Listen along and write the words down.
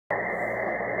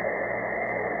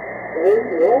Wind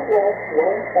northwest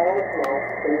 15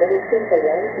 knots, converting to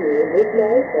land near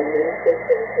midnight and wind 15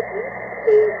 to east,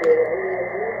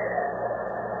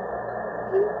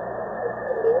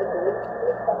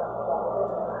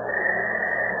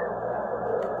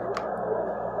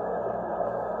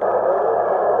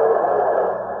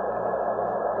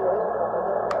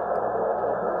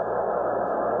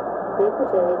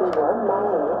 visibility 1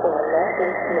 mile or less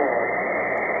in snow.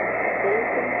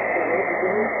 Station started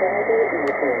June Friday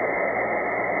evening.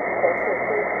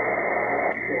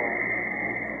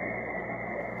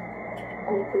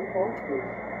 Anti-Hockey,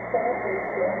 Southeast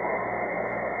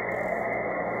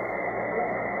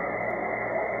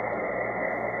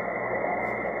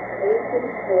Station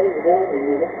stay ready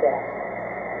with effect.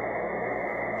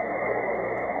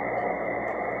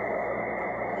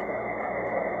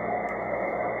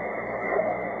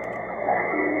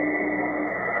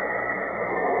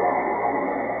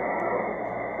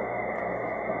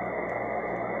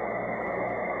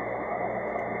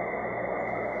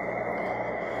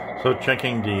 So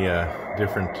checking the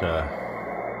different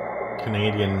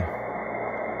Canadian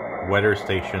weather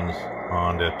stations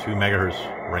on the 2 megahertz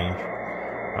range.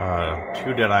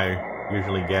 Two that I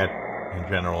usually get in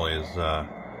general is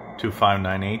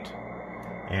 2598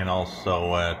 and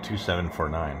also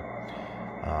 2749.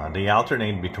 They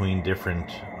alternate between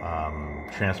different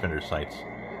transmitter sites.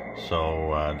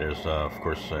 So there's of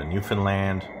course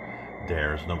Newfoundland,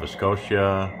 there's Nova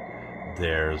Scotia,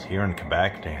 there's here in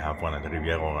Quebec, they have one at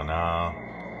Rivière-au-Renard,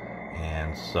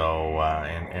 and so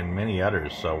and many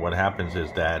others. So what happens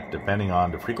is that depending on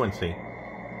the frequency,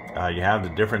 you have the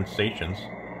different stations.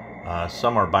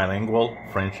 Some are bilingual,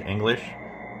 French, English.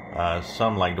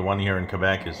 Some, like the one here in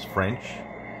Quebec, is French,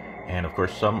 and of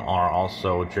course some are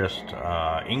also just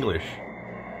English.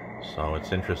 So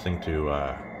it's interesting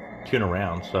to tune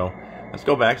around. So let's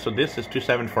go back. So this is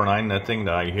 2749, that thing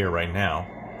that I hear right now.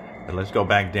 But let's go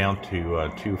back down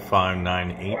to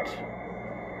 2598.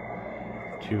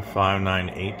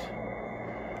 2598.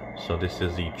 So this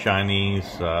is the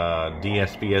Chinese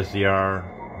DSP SDR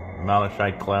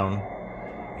Malachit clone,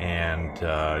 and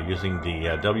using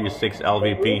the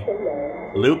W6LVP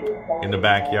loop in the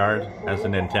backyard as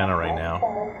an antenna right now.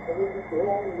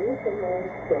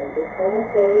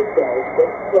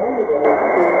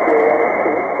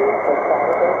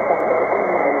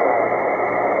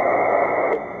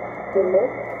 The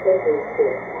next service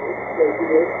will be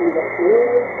to the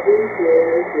 430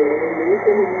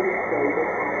 Newfoundland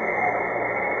Standard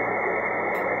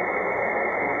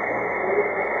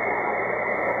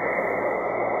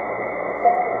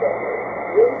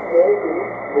This will be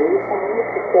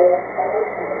 35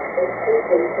 to 45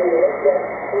 minutes into northwest.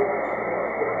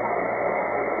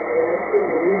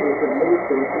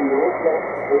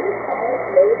 Northwest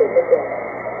 35 late in the day.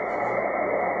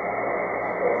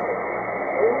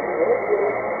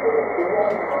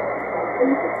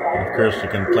 Of course, you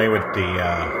can play with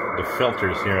the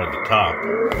filters here at the top.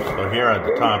 So here at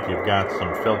the top, you've got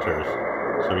some filters.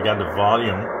 So we got the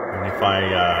volume, and if I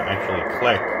actually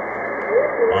click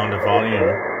on the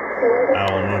volume,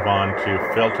 I'll move on to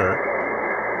filter,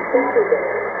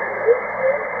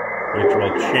 which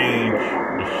will change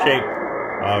the shape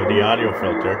of the audio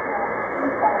filter.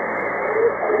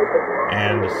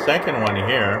 And the second one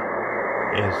here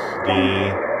is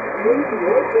the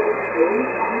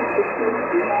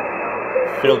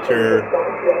filter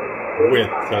with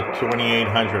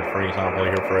 2800, for example,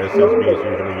 here for SSB is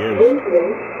usually used.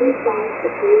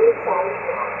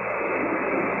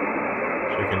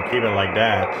 So you can keep it like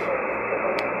that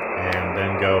and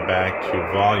then go back to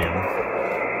volume.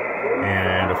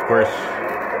 And of course,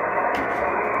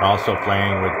 also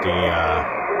playing with the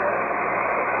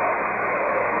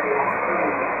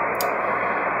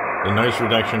noise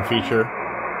reduction feature,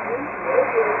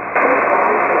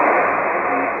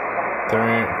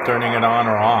 turning it on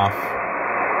or off.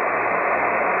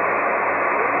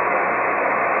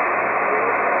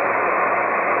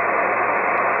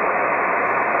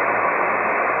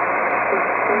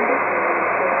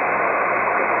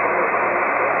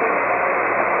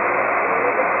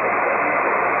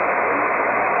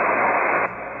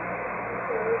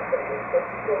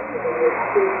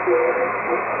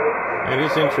 It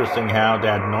is interesting how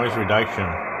that noise reduction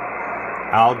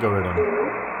algorithm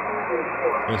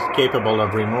is capable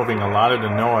of removing a lot of the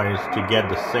noise to get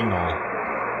the signal.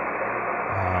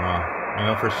 You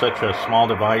know, for such a small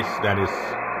device that is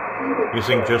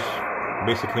using just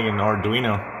basically an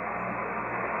Arduino,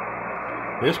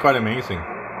 it is quite amazing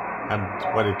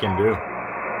at what it can do.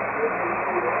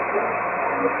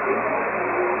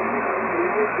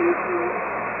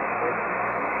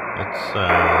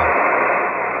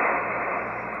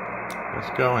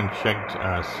 Let's go and check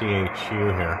CHU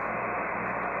here.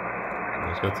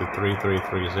 Let's go to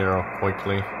 3330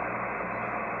 quickly.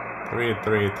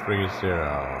 3330.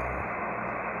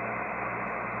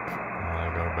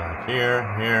 I'll go back here,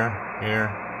 here,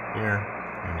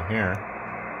 and here.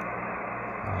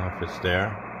 I don't know if it's there.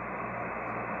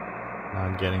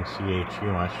 Not getting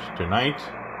CHU much tonight.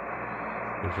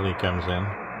 Usually comes in.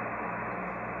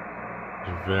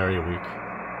 It's very weak.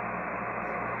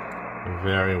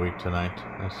 Very weak tonight.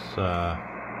 Let's go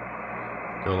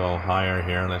a little higher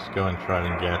here. Let's go and try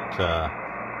and get the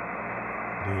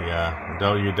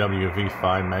WWV5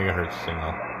 MHz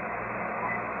signal.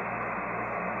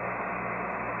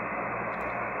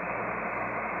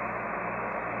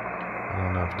 I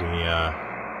don't know if the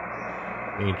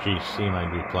AGC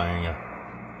might be playing a...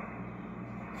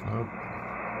 Oh.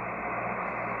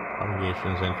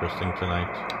 Propagation's interesting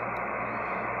tonight.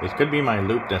 This could be my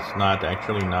loop that's not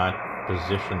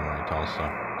positioned right also.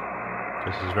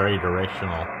 This is very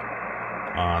directional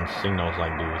on signals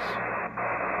like these.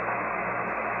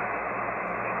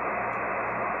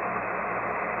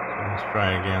 So let's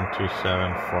try again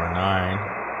 2749.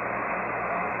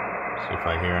 See if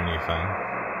I hear anything.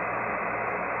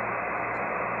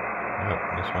 Yep,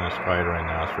 this one is quiet right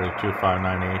now. It's really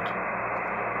 2598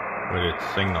 with its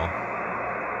signal.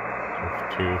 So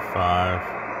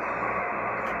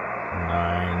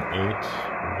 2598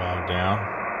 back down.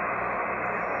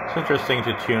 It's interesting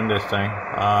to tune this thing.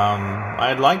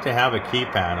 I'd like to have a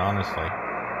keypad, honestly,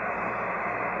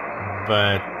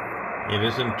 but it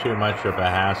isn't too much of a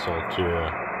hassle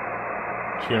to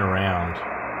tune around.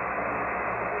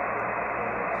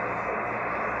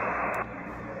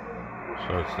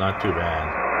 So it's not too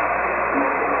bad.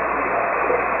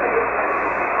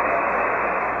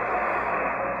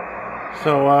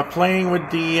 So playing with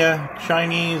the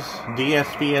Chinese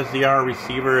DSP SDR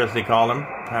receiver, as they call them,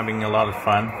 having a lot of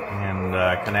fun, and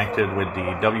connected with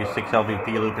the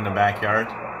W6LVP loop in the backyard.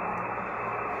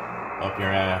 Hope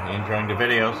you're enjoying the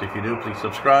videos. If you do, please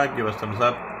subscribe, give us a thumbs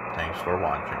up. Thanks for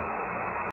watching.